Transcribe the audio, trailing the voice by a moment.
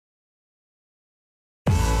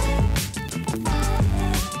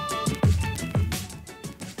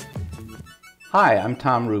Hi, I'm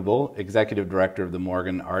Thom Rubel, Executive Director of the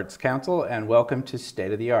Morgan Arts Council, and welcome to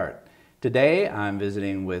State of the Art. Today I'm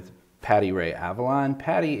visiting with Patty Ray Avalon.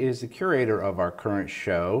 Patty is the curator of our current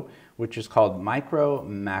show, which is called Micro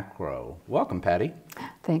Macro. Welcome, Patty.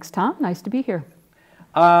 Thanks, Tom. Nice to be here.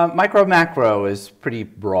 Micro Macro is pretty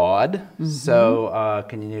broad, so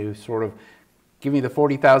can you sort of give me the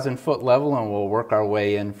 40,000 foot level and we'll work our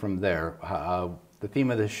way in from there. The theme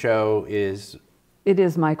of the show is? It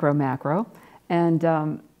is Micro Macro,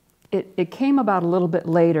 and it came about a little bit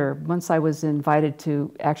later. Once I was invited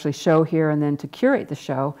to actually show here and then to curate the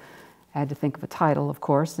show, I had to think of a title, of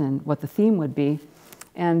course, and what the theme would be.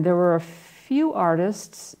 And there were a few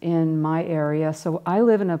artists in my area. So I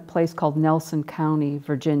live in a place called Nelson County,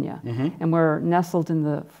 Virginia, and we're nestled in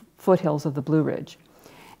the foothills of the Blue Ridge.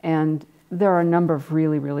 And there are a number of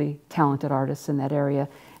really, really talented artists in that area.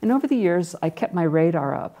 And over the years, I kept my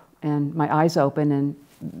radar up and my eyes open, and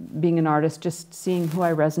being an artist, just seeing who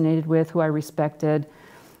I resonated with, who I respected,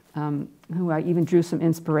 who I even drew some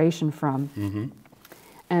inspiration from.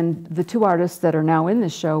 And the two artists that are now in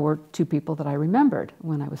this show were two people that I remembered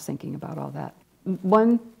when I was thinking about all that.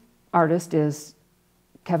 One artist is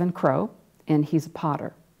Kevin Crow, and he's a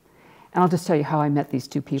potter. And I'll just tell you how I met these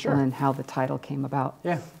two people and how the title came about.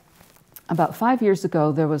 About 5 years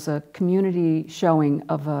ago, there was a community showing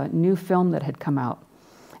of a new film that had come out.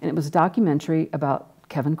 And it was a documentary about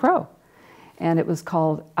Kevin Crow. And it was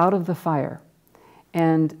called Out of the Fire.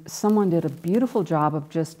 And someone did a beautiful job of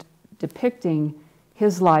just depicting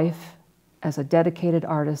his life as a dedicated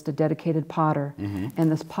artist, a dedicated potter,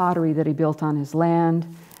 and this pottery that he built on his land,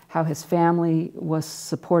 how his family was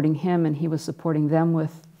supporting him and he was supporting them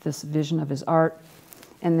with this vision of his art.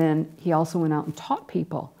 And then he also went out and taught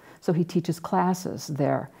people. So he teaches classes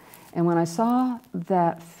there. And when I saw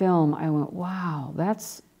that film, I went, wow,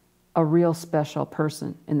 that's a real special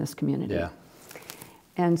person in this community.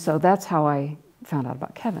 And so that's how I found out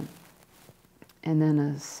about Kevin. And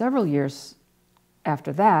then several years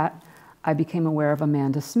after that, I became aware of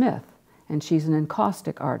Amanda Smith, and she's an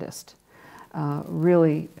encaustic artist.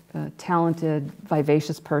 Really talented,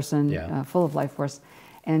 vivacious person, full of life force.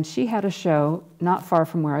 And she had a show not far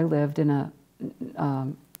from where I lived in a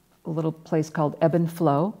little place called Ebb and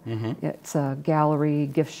Flow. It's a gallery,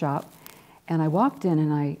 gift shop. And I walked in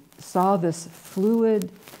and I saw this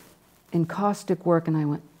fluid, encaustic work, and I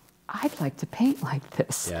went, I'd like to paint like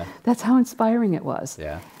this. That's how inspiring it was.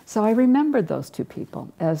 So I remembered those two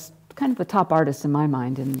people as kind of the top artists in my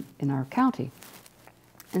mind in our county.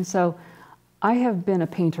 And so I have been a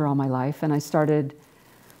painter all my life, and I started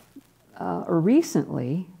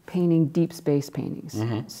recently painting deep space paintings.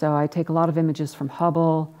 So I take a lot of images from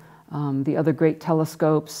Hubble, the other great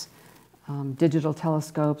telescopes, digital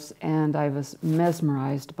telescopes, and I was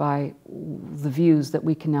mesmerized by the views that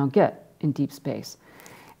we can now get in deep space.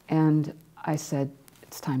 And I said,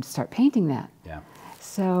 it's time to start painting that.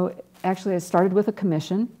 So actually I started with a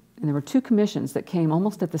commission, and there were two commissions that came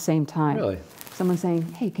almost at the same time. Someone saying,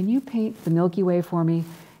 hey, can you paint the Milky Way for me?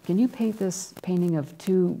 Can you paint this painting of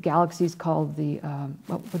two galaxies called the,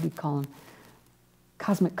 what would we call them?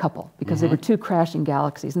 Cosmic couple, because they were two crashing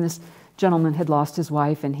galaxies. And this gentleman had lost his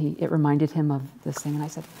wife, and it reminded him of this thing. And I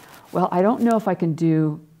said, well, I don't know if I can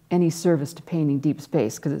do any service to painting deep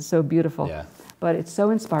space because it's so beautiful. But it's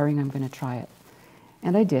so inspiring, I'm going to try it.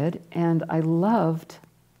 And I did, and I loved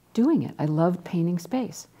doing it. I loved painting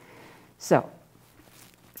space. So,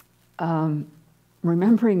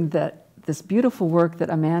 remembering that this beautiful work that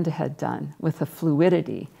Amanda had done with the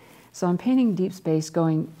fluidity, so I'm painting deep space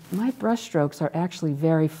going, my brush strokes are actually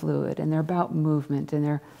very fluid, and they're about movement,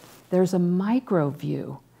 and there's a micro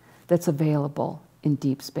view that's available in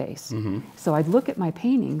deep space. So I'd look at my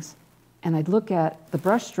paintings, and I'd look at the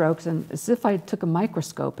brush strokes, and as if I took a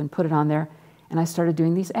microscope and put it on there, and I started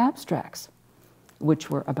doing these abstracts, which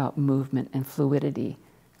were about movement and fluidity,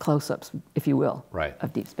 close-ups, if you will,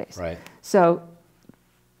 of deep space. So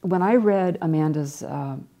when I read Amanda's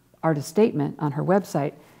artist statement on her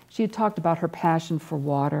website, she had talked about her passion for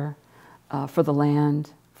water, for the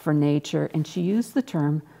land, for nature, and she used the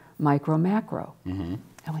term micro-macro.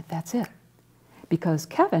 I went, that's it. Because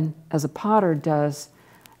Kevin, as a potter, does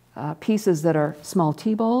pieces that are small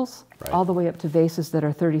tea bowls, all the way up to vases that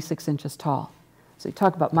are 36 inches tall. So you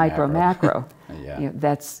talk about micro-macro. You know,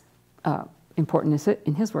 that's important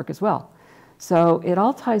in his work as well. So it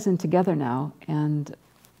all ties in together now, and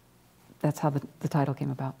that's how the title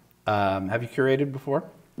came about. Have you curated before?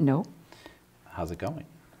 No. How's it going?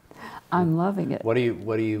 I'm loving it. What are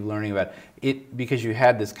you learning about it? Because you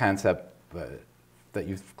had this concept that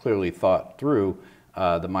you've clearly thought through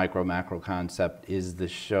the micro macro concept. Is the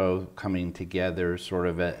show coming together sort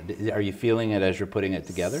of, are you feeling it as you're putting it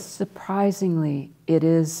together? Surprisingly, it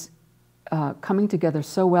is coming together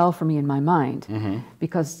so well for me in my mind,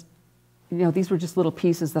 because these were just little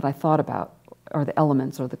pieces that I thought about, or the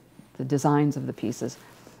elements or the designs of the pieces.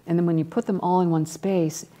 And then when you put them all in one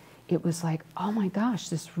space, it was like, oh my gosh,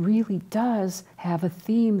 this really does have a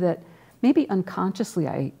theme that maybe unconsciously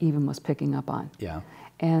I even was picking up on. Yeah.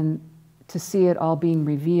 And to see it all being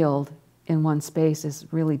revealed in one space is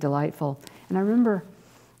really delightful. And I remember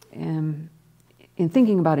in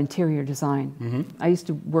thinking about interior design, I used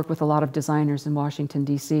to work with a lot of designers in Washington,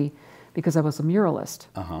 D.C., because I was a muralist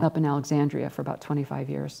up in Alexandria for about 25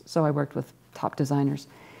 years. So I worked with top designers.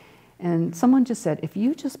 And someone just said, if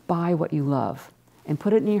you just buy what you love and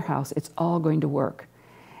put it in your house, it's all going to work.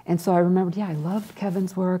 And so I remembered, yeah, I loved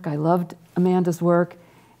Kevin's work, I loved Amanda's work,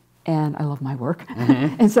 and I love my work.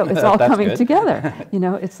 And so it's all coming together.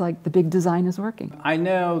 It's like the big design is working. I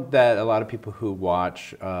know that a lot of people who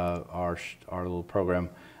watch our little program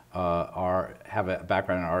have a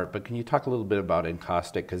background in art, but can you talk a little bit about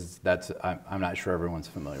encaustic, because I'm not sure everyone's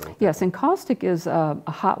familiar with it. Yes, encaustic is a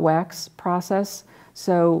hot wax process.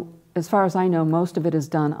 So as far as I know, most of it is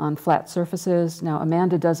done on flat surfaces. Now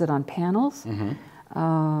Amanda does it on panels.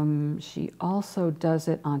 She also does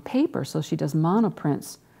it on paper, so she does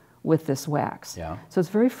monoprints with this wax. Yeah. So it's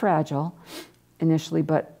very fragile initially,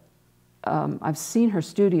 but I've seen her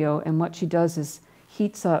studio, and what she does is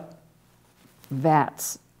heats up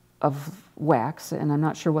vats of wax, and I'm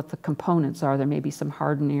not sure what the components are. There may be some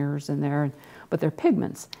hardeners in there, but they're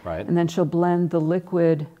pigments. Right. And then she'll blend the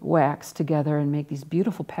liquid wax together and make these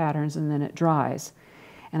beautiful patterns, and then it dries.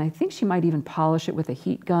 And I think she might even polish it with a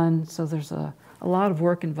heat gun, so there's a lot of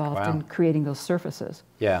work involved in creating those surfaces.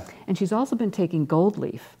 Yeah. And she's also been taking gold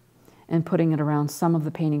leaf and putting it around some of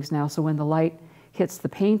the paintings now, so when the light hits the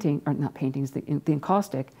painting, or not paintings, the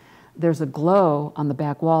encaustic, there's a glow on the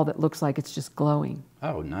back wall that looks like it's just glowing.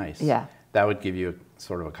 Oh, nice. Yeah. That would give you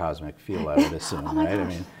sort of a cosmic feel, I would assume, right? I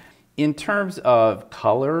mean, in terms of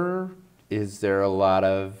color, is there a lot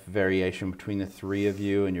of variation between the three of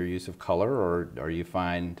you in your use of color, or you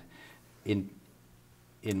find in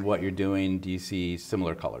what you're doing, do you see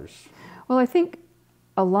similar colors? Well, I think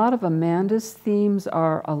a lot of Amanda's themes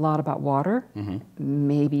are a lot about water,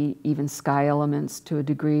 maybe even sky elements to a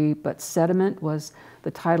degree, but Sediment was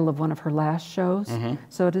the title of one of her last shows.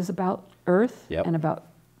 So it is about earth and about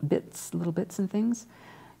little bits and things.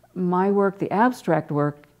 My work, the abstract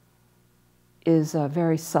work, is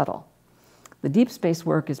very subtle. The deep space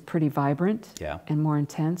work is pretty vibrant and more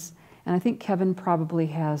intense. And I think Kevin probably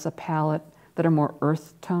has a palette that are more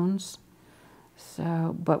earth tones.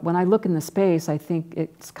 So, but when I look in the space, I think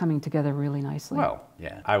it's coming together really nicely. Well,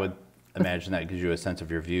 yeah, I would imagine that gives you a sense of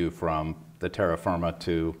your view from the terra firma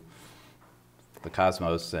to the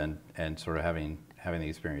cosmos, and sort of having the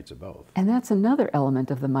experience of both. And that's another element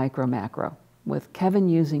of the micro macro, with Kevin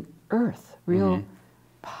using earth, real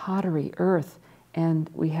pottery earth, and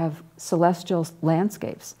we have celestial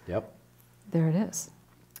landscapes. Yep. There it is.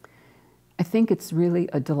 I think it's really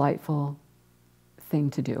a delightful thing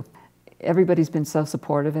to do. Everybody's been so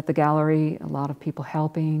supportive at the gallery, a lot of people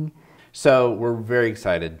helping. So we're very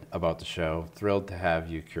excited about the show, thrilled to have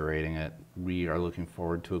you curating it. We are looking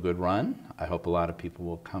forward to a good run. I hope a lot of people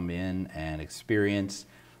will come in and experience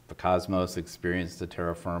the cosmos, experience the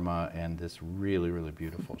terra firma, and this really, really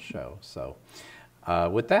beautiful show. So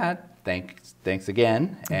with that, thanks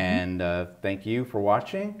again, and thank you for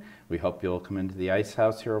watching. We hope you'll come into the Ice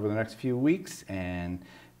House here over the next few weeks and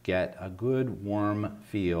get a good warm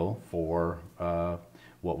feel for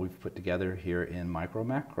what we've put together here in Micro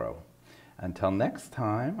Macro. Until next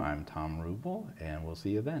time, I'm Thom Rubel, and we'll see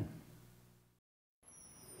you then.